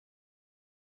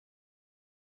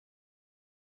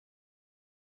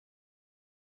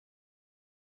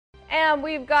And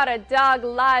we've got a dog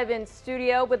live in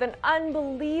studio with an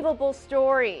unbelievable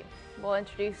story. We'll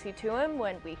introduce you to him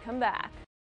when we come back.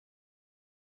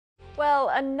 Well,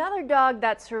 another dog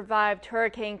that survived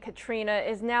Hurricane Katrina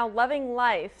is now loving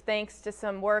life thanks to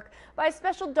some work by a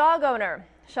special dog owner.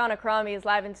 Shauna Cromie is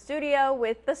live in studio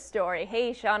with the story.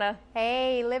 Hey, Shauna.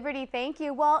 Hey, Liberty, thank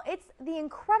you. Well, it's the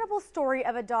incredible story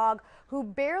of a dog who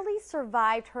barely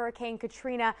survived Hurricane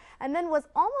Katrina and then was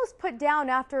almost put down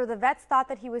after the vets thought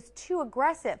that he was too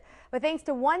aggressive. But thanks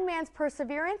to one man's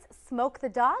perseverance, Smoke the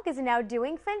dog is now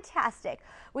doing fantastic.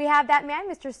 We have that man,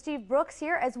 Mr. Steve Brooks,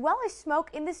 here, as well as Smoke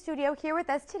in the studio here with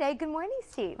us today. Good morning,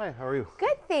 Steve. Hi, how are you?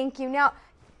 Good, thank you. Now,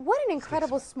 what an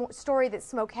incredible story that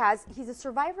Smoke has. He's a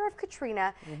survivor of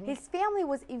Katrina. His family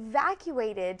was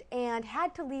evacuated and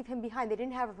had to leave him behind. They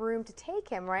didn't have room to take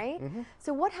him, right?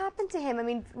 So what happened to him? I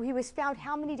mean, he was found,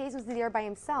 how many days was he there by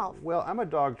himself? Well, I'm a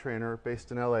dog trainer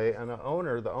based in LA, and the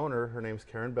owner, her name's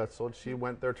Karen Betzold, she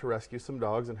went there to rescue some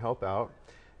dogs and help out.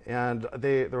 And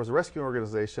there was a rescue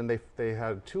organization. They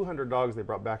had 200 dogs they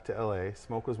brought back to LA.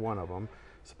 Smoke was one of them.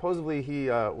 Supposedly he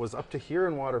was up to here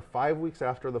in water 5 weeks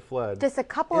after the flood. Just a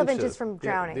couple of inches from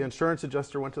drowning. The insurance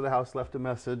adjuster went to the house, left a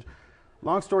message.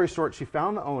 Long story short, she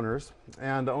found the owners,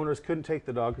 and the owners couldn't take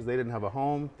the dog because they didn't have a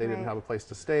home, they didn't have a place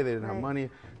to stay, they didn't have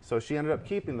money. So she ended up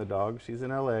keeping the dog. She's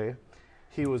in LA.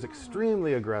 He was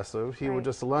extremely aggressive. He would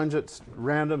just lunge at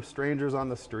random strangers on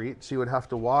the street. She would have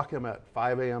to walk him at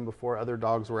 5 a.m. before other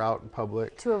dogs were out in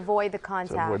public. To avoid the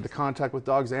contact. To avoid the contact with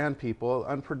dogs and people.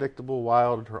 Unpredictable,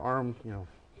 wild, her arm, you know,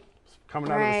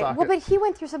 coming out of the socket. Well, but he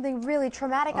went through something really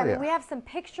traumatic. I mean, we have some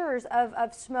pictures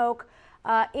of Smoke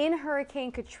in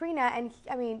Hurricane Katrina, and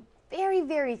I mean, very,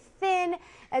 very thin.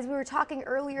 As we were talking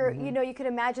earlier, you know, you could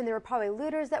imagine there were probably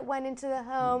looters that went into the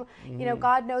home. You know,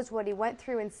 God knows what he went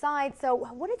through inside. So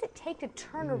what does it take to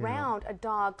turn around a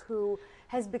dog who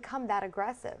has become that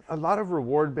aggressive? A lot of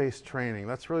reward-based training.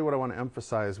 That's really what I want to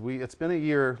emphasize. It's been a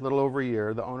year, a little over a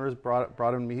year. The owners brought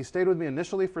him. He stayed with me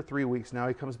initially for 3 weeks. Now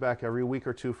he comes back every week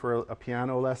or two for a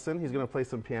piano lesson. He's going to play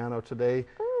some piano today.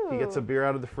 He gets a beer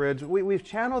out of the fridge. We've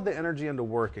channeled the energy into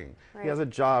working. He has a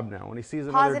job now. When he sees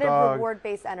another dog, positive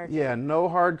reward-based energy. Yeah, no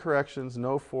hard corrections,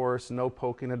 no force, no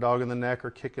poking a dog in the neck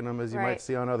or kicking him as you might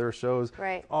see on other shows.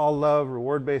 All love,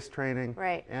 reward-based training.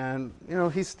 And you know,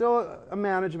 he's still a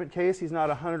management case. He's not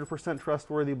 100%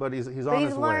 trustworthy, but he's on his way.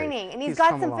 He's learning, and he's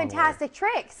got some fantastic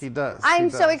tricks. He does. I'm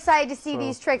so excited to see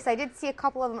these tricks. I did see a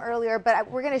couple of them earlier, but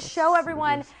we're going to show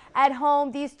everyone at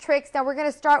home these tricks. Now we're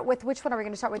going to start with, which one are we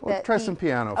going to start with? We'll try some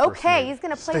piano first. Okay, he's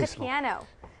going to play the piano.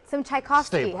 Some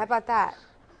Tchaikovsky. How about that?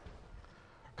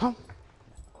 Come.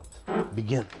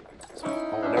 Begin.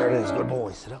 Oh, there it is. Good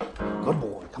boy. Sit up. Good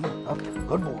boy. Come on. Up.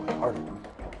 Good boy. Harder.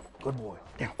 Good boy.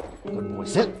 Down. Good boy.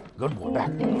 Sit. Good boy.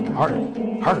 Back. Harder.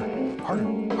 Harder. Harder.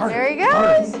 Harder. There he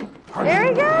goes. Harder. There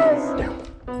he goes. Down.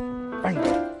 Bang.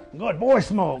 Good boy,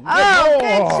 Smoke. Oh,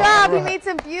 good job. He made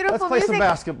some beautiful music. Let's play some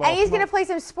basketball. And he's going to play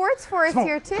some sports for us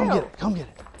here, too. Come get it. Come get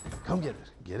it. Come get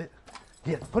it. Get it.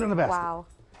 Get it. Put it in the basket. Wow.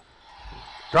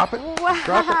 Drop it. Wow.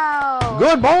 Drop it.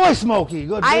 Good boy, Smokey.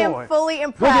 Good boy. I am fully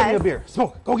impressed. Go get me a beer.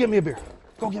 Smoke, go get me a beer.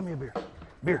 Go get me a beer.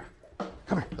 Beer.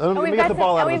 Come here. And we've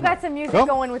got some music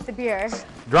going with the beer.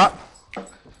 Drop.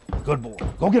 Good boy.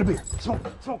 Go get a beer. Smoke.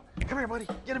 Smoke. Come here, buddy.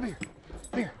 Get a beer.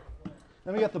 Beer.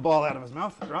 Let me get the ball out of his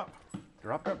mouth. Drop.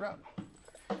 Drop, drop, drop.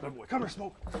 Good boy. Come here,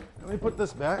 Smoke. Let me put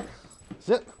this back.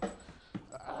 Sit.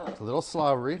 It's a little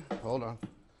slobbery. Hold on.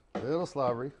 A little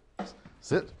slobbery.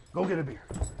 Sit. Go get a beer.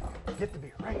 Get the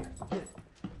beer right here. Get it.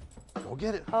 Go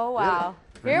get it. Oh, wow.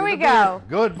 Here we go.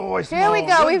 Good boy, Smoke. Here we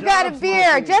go. We've got a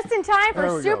beer just in time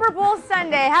for Super Bowl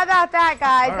Sunday. How about that,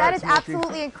 guys? That is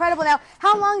absolutely incredible. Now,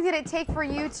 how long did it take for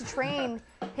you to train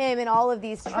him in all of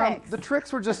these tricks? The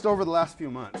tricks were just over the last few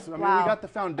months. I mean, we got the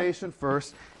foundation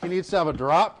first. He needs to have a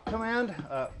drop command.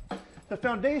 The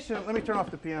foundation, let me turn off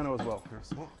the piano as well. Here,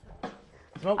 Smoke.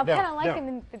 Smoke, I'm down, kind of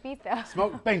liking the beat, though.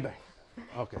 Smoke, bang, bang.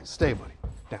 Okay, stay, buddy.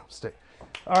 Down, stay.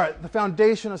 All right, the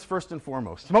foundation is first and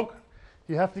foremost. Smoke.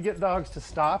 You have to get dogs to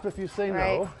stop if you say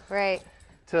no. Right.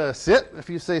 To sit if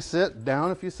you say sit. Down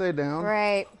if you say down.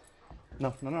 Right.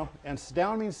 No, no, no. And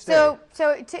down means stay. So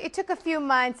it took a few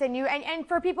months, and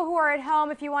for people who are at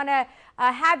home, if you want to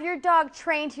have your dog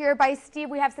trained here by Steve,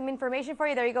 we have some information for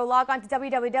you. There you go. Log on to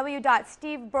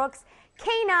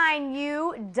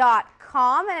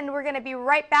www.stevebrooksK9U.com, and we're going to be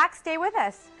right back. Stay with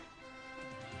us.